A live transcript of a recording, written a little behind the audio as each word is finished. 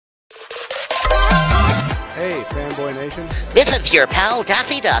Hey, Fanboy Nation. This is your pal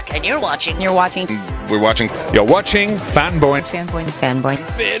Daffy Duck, and you're watching. We're watching Fanboy.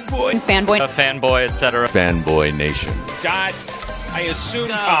 Fanboy, fanboy, etc. Fanboy Nation. I assume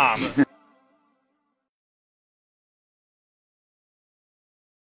Tom.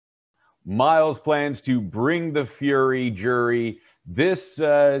 Myles plans to bring the Fury Jury this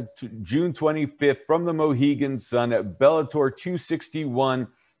June 25th from the Mohegan Sun at Bellator 261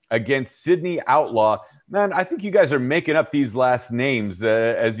 against Sydney Outlaw. Man, I think you guys are making up these last names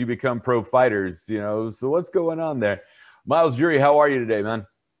as you become pro fighters, you know. So what's going on there? Myles Jury, how are you today, man?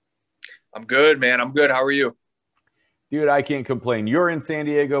 I'm good, man. I'm good. How are you? Dude, I can't complain. You're in San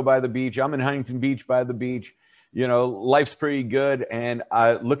Diego by the beach. I'm in Huntington Beach by the beach. You know, life's pretty good. And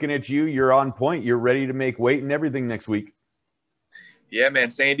looking at you, you're on point. You're ready to make weight and everything next week. Yeah, man.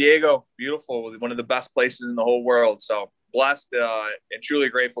 San Diego, beautiful. One of the best places in the whole world. So blessed and truly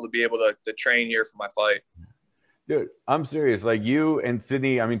grateful to be able to train here for my fight. Dude, I'm serious. Like you and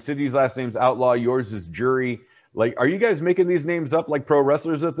Sydney, I mean, Sydney's last name's Outlaw. Yours is Jury. Like, are you guys making these names up like pro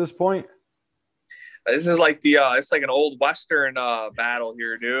wrestlers at this point? This is like it's like an old Western battle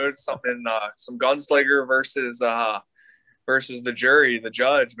here, dude. Something, some gunslinger versus the jury, the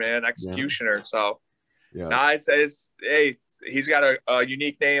judge, man, executioner. Yeah. So, yeah. Nah, hey, he's got a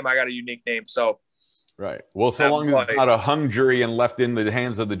unique name. I got a unique name. So, right. Well, so long as it's not a hung jury and left in the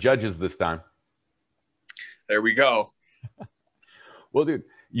hands of the judges this time. There we go. Well, dude,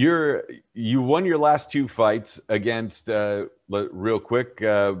 you won your last two fights against real quick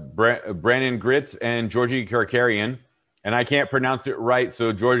Brandon Girtz and Georgi Karakhanyan, and I can't pronounce it right,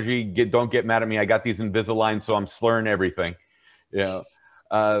 so Georgi, don't get mad at me. I got these Invisalign, so I'm slurring everything. Yeah,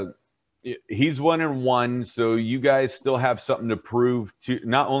 he's 1-1, so you guys still have something to prove to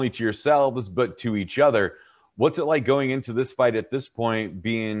not only to yourselves but to each other. What's it like going into this fight at this point,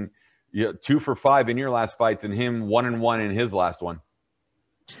 being 2 for 5 in your last fights and him 1-1 in his last one?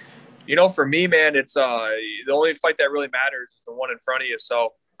 You know, for me, man, it's the only fight that really matters is the one in front of you.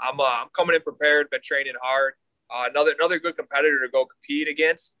 So I'm coming in prepared, been training hard. Another good competitor to go compete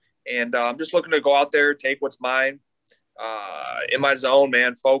against, and I'm just looking to go out there, take what's mine, in my zone,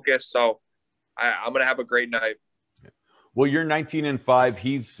 man, focus. So I'm gonna have a great night. Well, you're 19-5.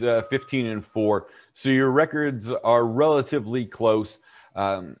 He's 15-4. So your records are relatively close.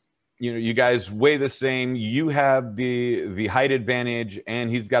 You know, you guys weigh the same. You have the height advantage,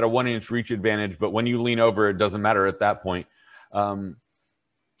 and he's got a 1-inch reach advantage. But when you lean over, it doesn't matter at that point. You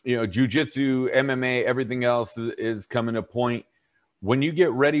know, jiu-jitsu, MMA, everything else is coming to point. When you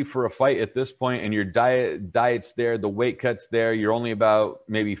get ready for a fight at this point, and your diet's there, the weight cut's there, you're only about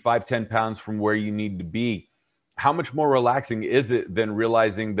maybe 5-10 pounds from where you need to be. How much more relaxing is it than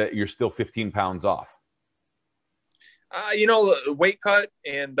realizing that you're still 15 pounds off? You know, the weight cut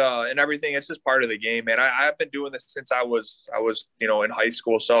and everything, it's just part of the game, man. I've been doing this since I was, you know, in high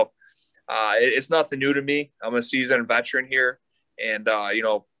school. So it's nothing new to me. I'm a seasoned veteran here. And, you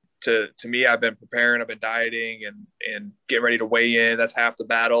know, to me, I've been preparing, I've been dieting and getting ready to weigh in. That's half the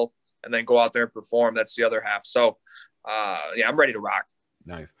battle. And then go out there and perform. That's the other half. So, yeah, I'm ready to rock.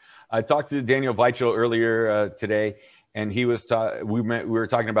 Nice. I talked to Daniel Weichel earlier today. And he was we were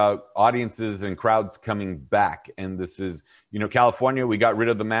talking about audiences and crowds coming back. And this is, you know, California, we got rid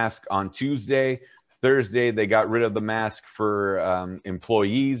of the mask on Tuesday. Thursday, they got rid of the mask for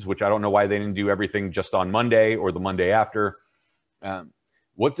employees, which I don't know why they didn't do everything just on Monday or the Monday after.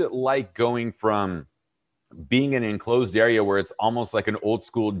 What's it like going from being in an enclosed area where it's almost like an old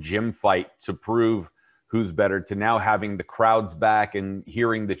school gym fight to prove who's better, to now having the crowds back and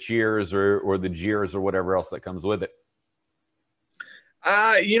hearing the cheers or the jeers or whatever else that comes with it?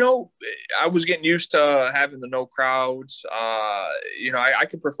 You know, I was getting used to having the no crowds. You know, I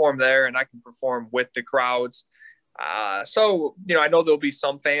can perform there and I can perform with the crowds. So, you know, I know there'll be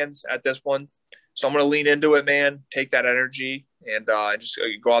some fans at this one. So I'm going to lean into it, man, take that energy and just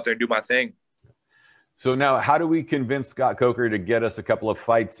go out there and do my thing. So now how do we convince Scott Coker to get us a couple of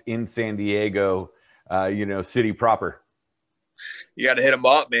fights in San Diego, you know, city proper? You got to hit him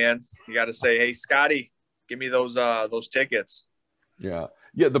up, man. You got to say, hey, Scotty, give me those tickets. Yeah.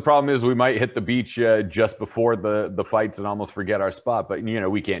 Yeah. The problem is we might hit the beach just before the fights and almost forget our spot, but you know,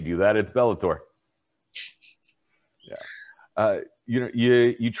 we can't do that. It's Bellator. Yeah. You know,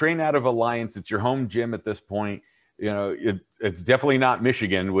 you train out of Alliance. It's your home gym at this point. You know, it's definitely not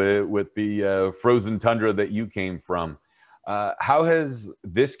Michigan with the frozen tundra that you came from. How has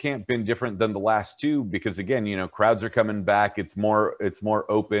this camp been different than the last two? Because again, you know, crowds are coming back. It's more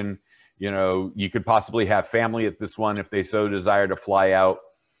open. You know, you could possibly have family at this one if they so desire to fly out.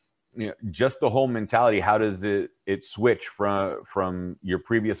 You know, just the whole mentality. How does it switch from your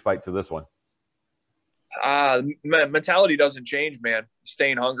previous fight to this one? Mentality doesn't change, man.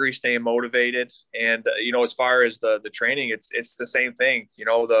 Staying hungry, staying motivated. And, as far as the training, it's the same thing.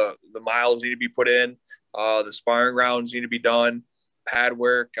 The miles need to be put in, the sparring rounds need to be done, pad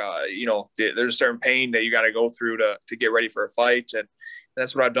work. There's a certain pain that you got to go through to get ready for a fight. And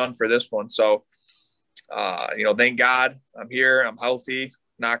that's what I've done for this one. So, thank God I'm here. I'm healthy,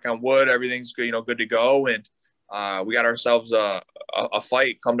 knock on wood. Everything's good, good to go. And, we got ourselves a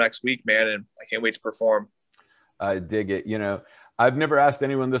fight come next week, man, and I can't wait to perform. I dig it. I've never asked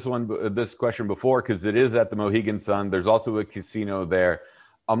anyone this question before because it is at the Mohegan Sun. There's also a casino there.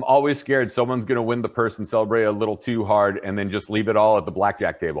 I'm always scared someone's going to win the purse and celebrate a little too hard and then just leave it all at the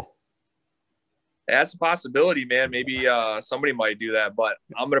blackjack table. That's a possibility, man. Maybe somebody might do that, but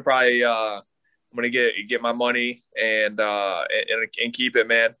I'm gonna probably get my money and keep it,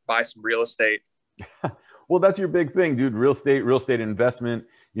 man. Buy some real estate. Well, that's your big thing, dude. Real estate investment.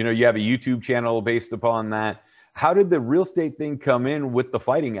 You have a YouTube channel based upon that. How did the real estate thing come in with the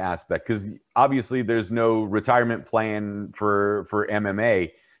fighting aspect? Because obviously there's no retirement plan for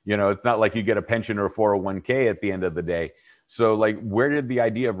MMA. It's not like you get a pension or a 401k at the end of the day. So where did the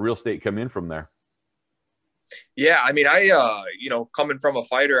idea of real estate come in from there? Yeah, I mean, coming from a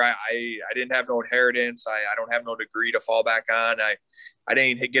fighter, I didn't have no inheritance. I don't have no degree to fall back on. I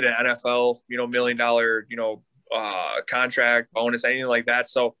didn't get an NFL, $1 million, contract, bonus, anything like that.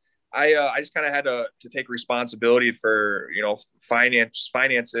 So I just kind of had to take responsibility for,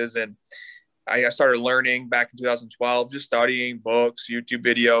 finances. And I started learning back in 2012, just studying books, YouTube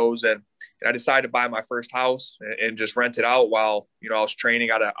videos. And I decided to buy my first house and just rent it out while, I was training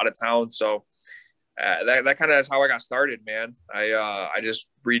out of town. So that kind of is how I got started, man. I just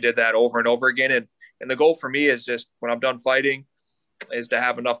redid that over and over again. And the goal for me is just when I'm done fighting is to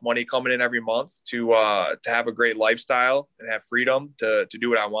have enough money coming in every month to have a great lifestyle and have freedom to do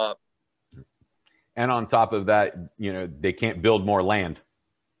what I want. And on top of that, they can't build more land.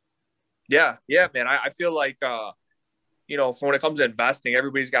 Yeah, man. I feel like, for when it comes to investing,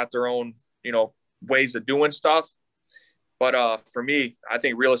 everybody's got their own, ways of doing stuff. But for me, I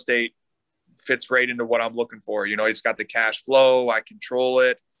think real estate fits right into what I'm looking for. It's got the cash flow. I control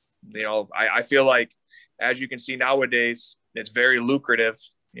it. I feel like, as you can see nowadays, it's very lucrative,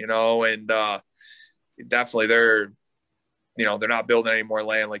 and definitely they're not building any more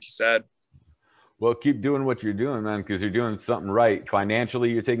land, like you said. Well, keep doing what you're doing, man, because you're doing something right.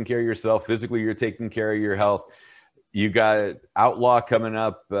 Financially, you're taking care of yourself. Physically, you're taking care of your health. You got Outlaw coming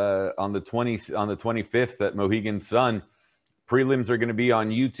up on the 25th at Mohegan Sun. Prelims are going to be on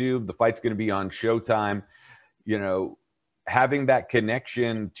YouTube. The fight's going to be on Showtime. Having that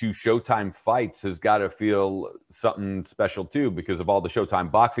connection to Showtime fights has got to feel something special too, because of all the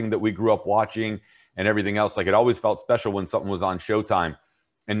Showtime boxing that we grew up watching and everything else. It always felt special when something was on Showtime.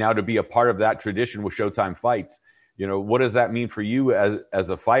 And now to be a part of that tradition with Showtime fights, what does that mean for you as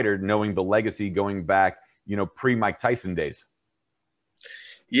a fighter, knowing the legacy going back, pre-Mike Tyson days?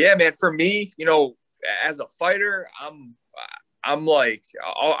 Yeah, man. For me, as a fighter, I'm like,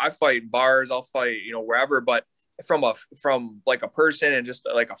 I fight in bars, I'll fight, wherever, but from like a person and just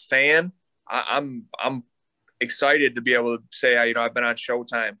like a fan, I'm excited to be able to say, I've been on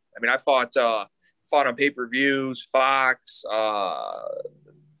Showtime. I mean, I fought on pay-per-views, Fox,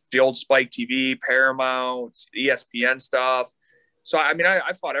 the old Spike TV, Paramount, ESPN stuff. So, I mean,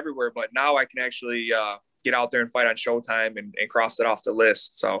 I fought everywhere, but now I can actually get out there and fight on Showtime and cross it off the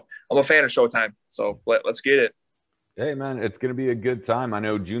list. So I'm a fan of Showtime. So let's get it. Hey, man, it's going to be a good time. I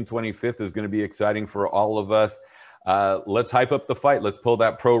know June 25th is going to be exciting for all of us. Let's hype up the fight. Let's pull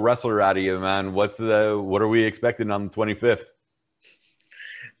that pro wrestler out of you, man. What are we expecting on the 25th?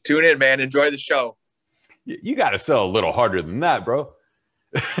 Tune in, man. Enjoy the show. You got to sell a little harder than that, bro.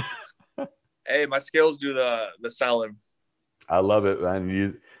 Hey, my skills do the selling. I love it,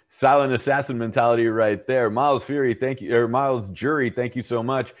 man. Silent assassin mentality right there. Myles Fury, thank you. Or Myles Jury, thank you so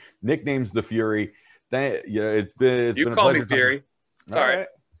much. Nickname's the Fury. It's been you call me Fury. Sorry.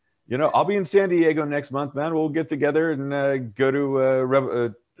 Right. I'll be in San Diego next month, man. We'll get together and go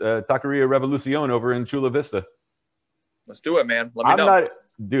to Taqueria Revolucion over in Chula Vista. Let's do it, man. Let me know.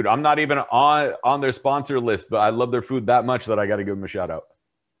 I'm not even on their sponsor list, but I love their food that much that I got to give them a shout out.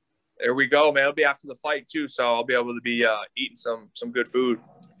 There we go, man. It'll be after the fight too, so I'll be able to be eating some good food.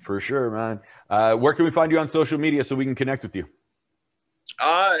 For sure, man. Where can we find you on social media so we can connect with you?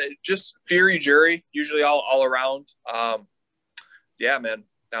 Just Fury Jury, usually all around. Yeah, man.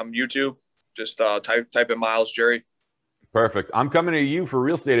 YouTube. Just type in Myles Jury. Perfect. I'm coming to you for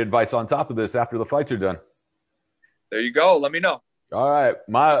real estate advice on top of this after the fights are done. There you go. Let me know. All right.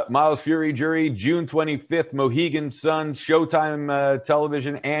 Myles Fury Jury, June 25th, Mohegan Sun, Showtime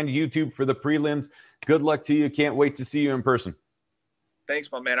television and YouTube for the prelims. Good luck to you. Can't wait to see you in person.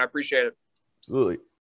 Thanks, my man. I appreciate it. Absolutely.